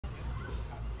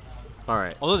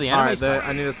Alright. Although the anime's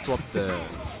I need to swap the...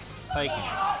 Taking.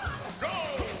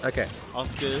 Okay.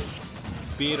 Oscar.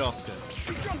 Beard Oscar.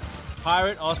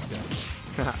 Pirate Oscar.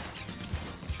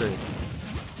 True.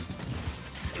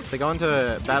 They go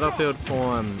into battlefield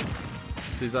form...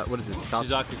 what is this?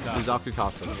 Suzaku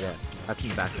Castle. Yeah. That's in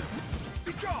the background.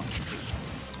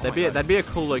 That'd be a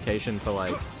cool location for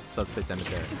like Subspace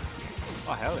Emissary.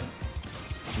 Oh hell yeah!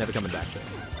 Never coming back though.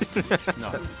 No,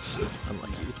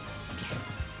 unlucky.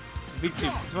 It'd be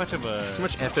too much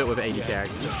effort with 80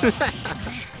 characters.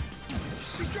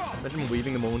 Imagine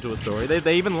weaving them all into a story.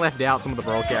 They even left out some of the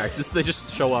role characters. They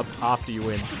just show up after you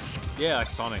win. Yeah, like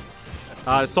Sonic.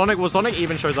 Sonic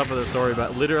even shows up for the story,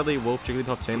 but literally Wolf,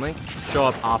 Jigglypuff, Toon Link show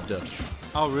up after.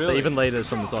 Oh really? Even later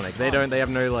from the Sonic. They have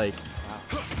no like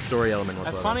story element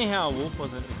whatsoever. That's funny how Wolf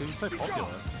wasn't, because he's so popular.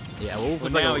 Yeah, Wolf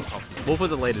was Wolf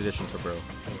was a late addition for Brill.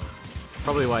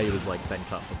 Probably why he was like then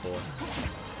cut before.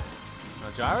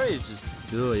 No, Gyro is just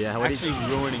actually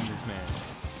ruining this man.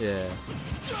 Yeah.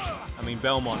 I mean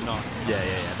Belmont not. Yeah.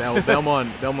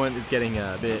 Belmont is getting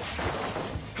a bit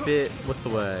what's the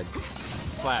word?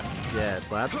 Slapped. Yeah,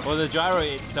 slapped. Well, the gyro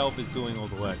itself is doing all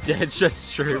the work. Yeah, it's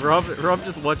just true. Rob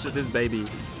just watches his baby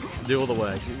do all the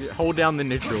work. Hold down the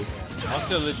neutral.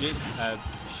 Oscar legit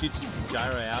shoots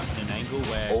gyro out in an angle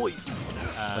where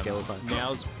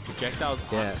Nao's projectiles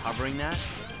aren't covering that.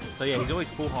 So yeah, he's always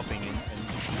full hopping and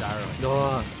gyroing.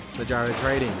 Oh, the gyro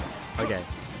trading. Okay.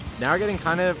 Now we're getting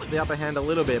kind of the upper hand a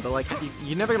little bit, but like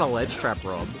you're never gonna ledge trap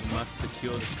Rob. You must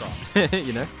secure the stop.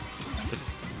 You know?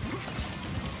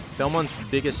 Belmont's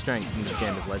biggest strength in this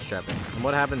game is ledge trapping. And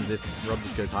what happens if Rob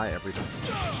just goes high every time?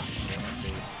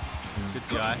 Good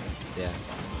TI. Yeah.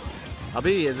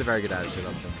 RB is a very good attitude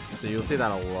option. So you'll see that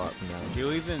a lot from now.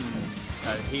 He'll even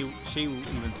she will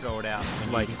even throw it out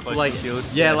like shield.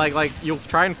 Yeah, like you'll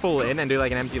try and full in and do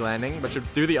like an empty landing, but you'll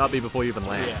do the up B before you even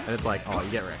land. Yeah. And it's like, oh, you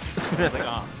get wrecked. It's like,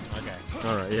 oh, okay.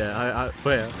 Alright, yeah,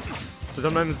 fair. So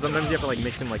sometimes you have to like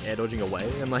mix him like air dodging away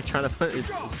and like trying to put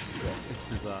it's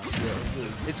bizarre.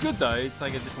 Yeah. It's good though. It's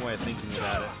like a different way of thinking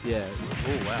about it. Yeah.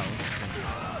 Oh wow.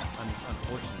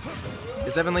 Unfortunate.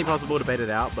 It's definitely possible to bait it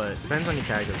out, but it depends on your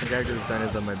character. Some characters don't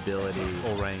have the mobility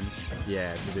or range.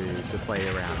 Yeah, to play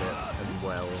around it as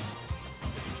well.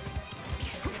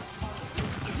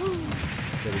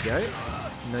 There we go.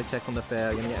 No tech on the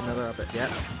fair. Gonna get another up it.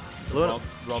 Yeah. Rob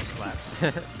slaps.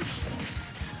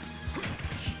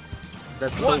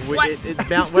 That's it's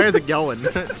bound. Where is it going?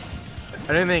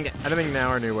 I don't think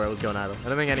Naora knew where it was going either. I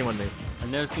don't think anyone knew. I've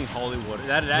never seen holy water.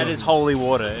 That is holy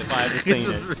water if I ever seen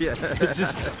it. Yeah.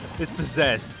 It's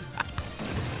possessed.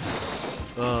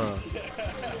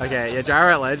 Okay, yeah,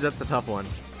 gyro at ledge. That's the tough one.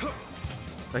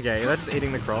 Okay, that's just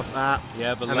eating the cross.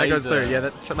 Yeah, but and that goes through. Yeah,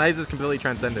 that laser's completely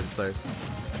transcended. So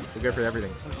we'll go through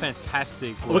everything.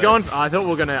 Fantastic. We're going. I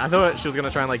thought she was gonna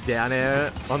try and like down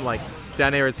air on like.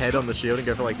 Down air his head on the shield and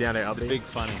go for like down air up air. Big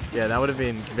funny. Yeah, that would have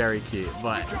been very cute,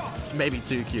 but maybe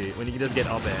too cute when you can just get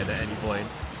up air at any point.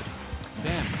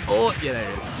 Damn. Oh, yeah,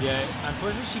 there it is. Yeah,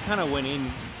 unfortunately she kind of went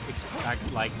in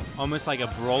like almost like a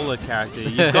brawler character.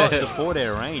 You've got the forward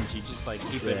air range. You just like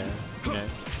keep it, you know,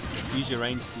 use your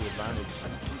range to your advantage.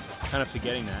 Kind of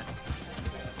forgetting that.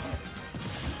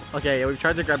 Okay, yeah, we've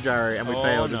tried to grab gyro and we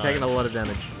failed. We've taken a lot of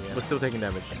damage. Yeah. We're still taking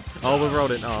damage. Oh, we've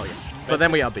rolled it. Oh, yeah. But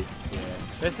then we up B. Yeah.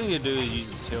 Best thing to do is use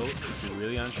the tilt if you're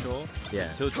really unsure.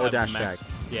 Yeah. Tilt or dash tag.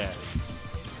 Yeah.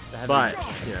 But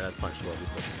yeah, that's punishable,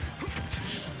 obviously.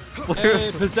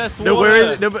 Hey, possessed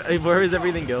water. No, where is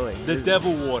everything going? The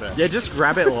devil water. Yeah, just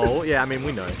grab it, lol. Yeah, I mean,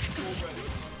 we know.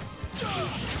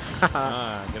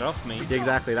 Get off me. Yeah,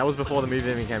 exactly. That was before the movie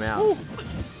even came out. Ooh.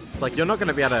 It's like, you're not going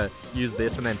to be able to use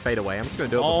this and then fade away. I'm just going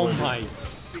to do it. Oh my.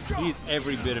 He's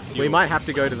every bit of fuel. We might have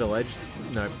to go to the ledge.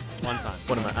 No. One time.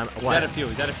 What am I? He's out of fuel.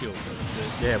 He's out of fuel.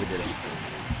 Yeah, we did it.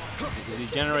 Because he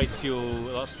generates fuel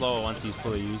a lot slower once he's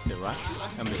fully used it, right?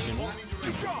 I'm assuming.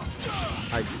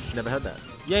 I never heard that.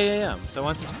 Yeah. So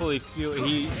once he's fully fuel,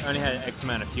 he only had X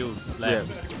amount of fuel left.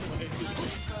 Yeah.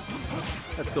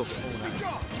 That's cool.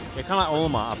 Yeah, kind of like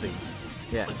Olimar upping.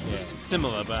 Yeah. Yeah.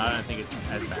 Similar, but I don't think it's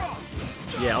as bad.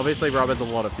 Yeah, obviously Rob has a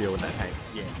lot of fuel in that tank.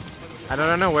 Yes. I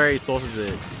don't know where he sources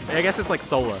it. I guess it's like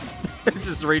solar. It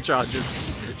just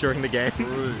recharges during the game.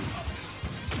 True.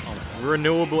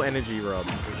 Renewable energy, Rob.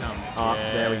 Oh,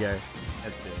 yeah. There we go.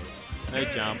 That's it. No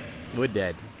jump. We're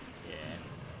dead.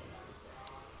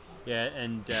 Yeah,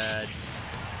 and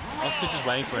Oscar just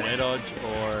waiting for an air dodge,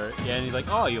 or and he's like,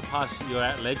 oh, you're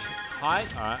at ledge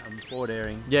height. All right, I'm forward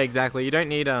airing. Yeah, exactly. You don't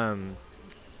need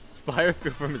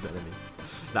biofuel from his enemies.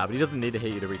 Nah, but he doesn't need to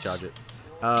hit you to recharge it.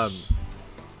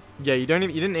 Yeah, you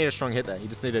didn't need a strong hit there. You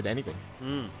just needed anything.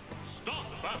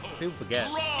 People forget.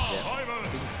 Yeah.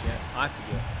 People forget. I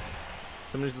forget.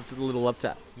 Sometimes just a little up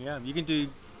tap. Yeah, you can do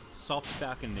soft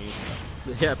falcon knees.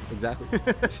 Yeah, exactly.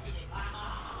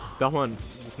 Belmont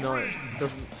is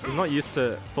not used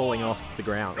to falling off the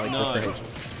ground like the stage.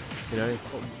 You know,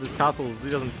 this castles, he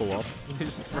doesn't fall off.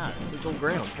 It's all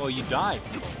ground. Well, you die.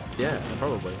 Yeah,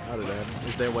 probably. I don't know.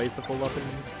 Is there ways to fall off in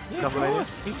Castlevania? It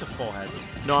seems to fall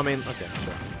hazards. No, I mean, okay,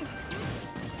 sure.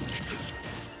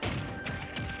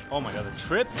 Oh my god, the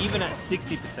trip, even at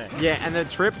 60%. Yeah, and the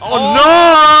trip.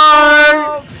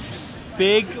 Oh, no!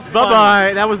 Big.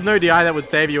 Bye-bye. That was no DI that would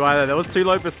save you either. That was too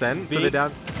low percent. So the down.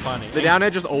 Funny. The down air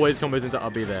just always combos into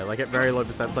up B there, like at very low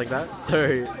percents like that.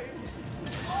 So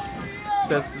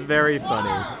that's very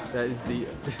funny. That is the.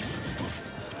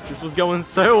 This was going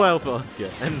so well for Oscar,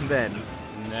 and then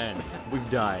we've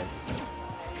died.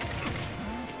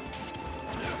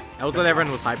 That was what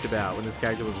everyone was hyped about when this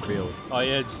character was revealed. Oh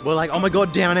yeah. We're like, oh my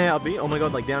god, down air up B. Oh my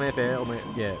god, like down air fair. Oh my,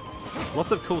 yeah.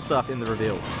 Lots of cool stuff in the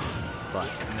reveal. But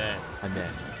and then.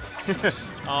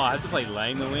 Oh, I have to play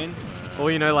lane to win. Or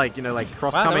you know, like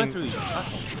cross coming. Wow,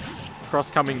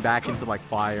 Cross coming back into like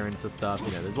fire into stuff.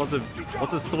 You know, there's lots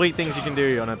of sweet things you can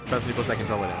do on a person who puts that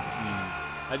controller down.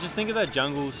 I just think of that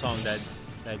jungle song that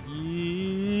and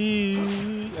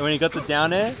when he got the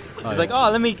down air, he's like,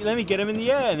 oh, let me get him in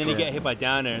the air, and then he get hit by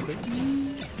down air. It's like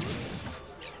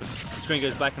the screen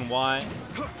goes black and white.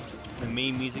 The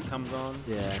meme music comes on.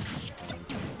 Yeah.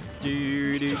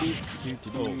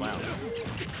 Oh wow.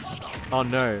 Oh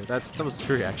no, that was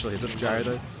true actually. The gyro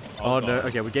though. Oh no.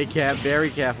 Okay, we get very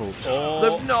careful.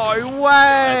 Oh. No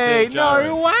way! It, gyro.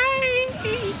 No way!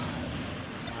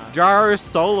 Gyro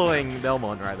soloing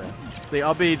Belmont right there. The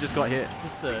Ubby just got hit.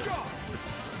 Just the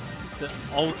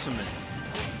ultimate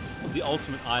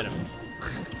item.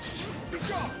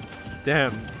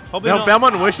 Damn. Probably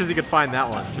Belmont wishes he could find that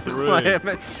one. Like,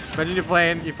 imagine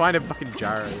you find a fucking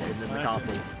gyro in the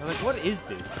castle. I'm like, what is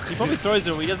this? He probably throws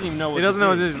it away. He doesn't even know what he doesn't know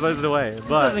what it is. He throws it away. This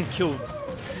but doesn't kill.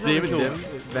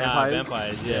 Vampires?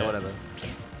 Vampires, yeah. Whatever.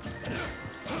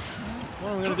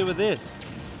 What am I gonna do with this?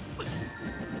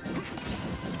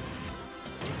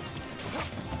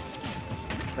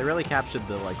 They really captured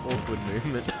the like awkward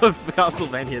movement of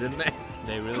Castlevania, didn't they?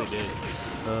 They really did.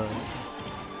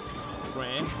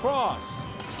 Grand cross.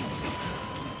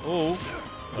 Oh.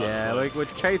 Yeah, we're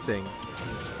chasing,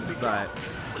 but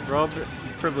Rob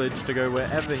privileged to go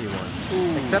wherever he wants,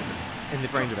 except in the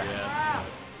range of X. Yeah.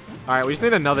 All right, we just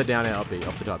need another down air up B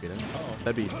off the top, you know? Oh.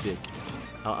 That'd be sick.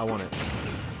 I want it.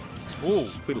 Oh,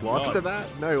 we lost to that?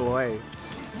 No way.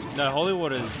 No, Holy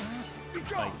Water's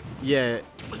like. Yeah.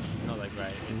 Not that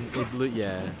great.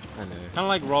 Yeah, I know. Kind of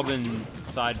like Robin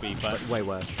side B, but way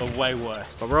worse. But way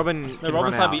worse. But Robin. No,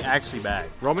 Robin side B actually bad.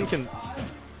 Robin can.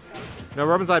 No,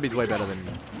 Robin side B is way better than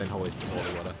Holy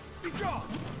Water.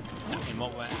 In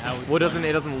what way? How well, it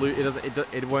doesn't loot.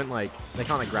 It won't like. They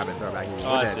can't like grab it and throw it back.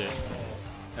 Oh, that's it.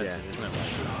 That's it. There's no way.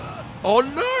 Oh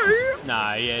no!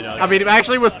 Nah, yeah, no. I mean,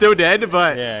 actually, we're still dead,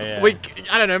 but yeah.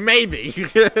 I don't know, maybe.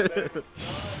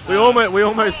 we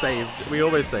almost saved. We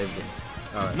almost saved it.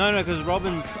 All right. No, because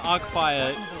Robin's arc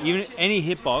fire, even any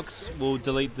hitbox will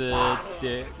delete the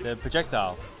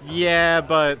projectile. Yeah,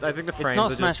 but I think the frames. It's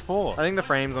not are Smash just, 4. I think the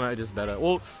frames on it are just better.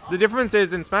 Well, the difference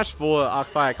is in Smash 4, arc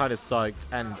fire kind of sucked,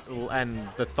 and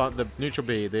the neutral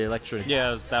B, the electric,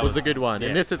 that was the good one. Yeah.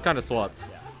 And this is kind of swapped.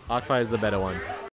 Arc fire is the better one.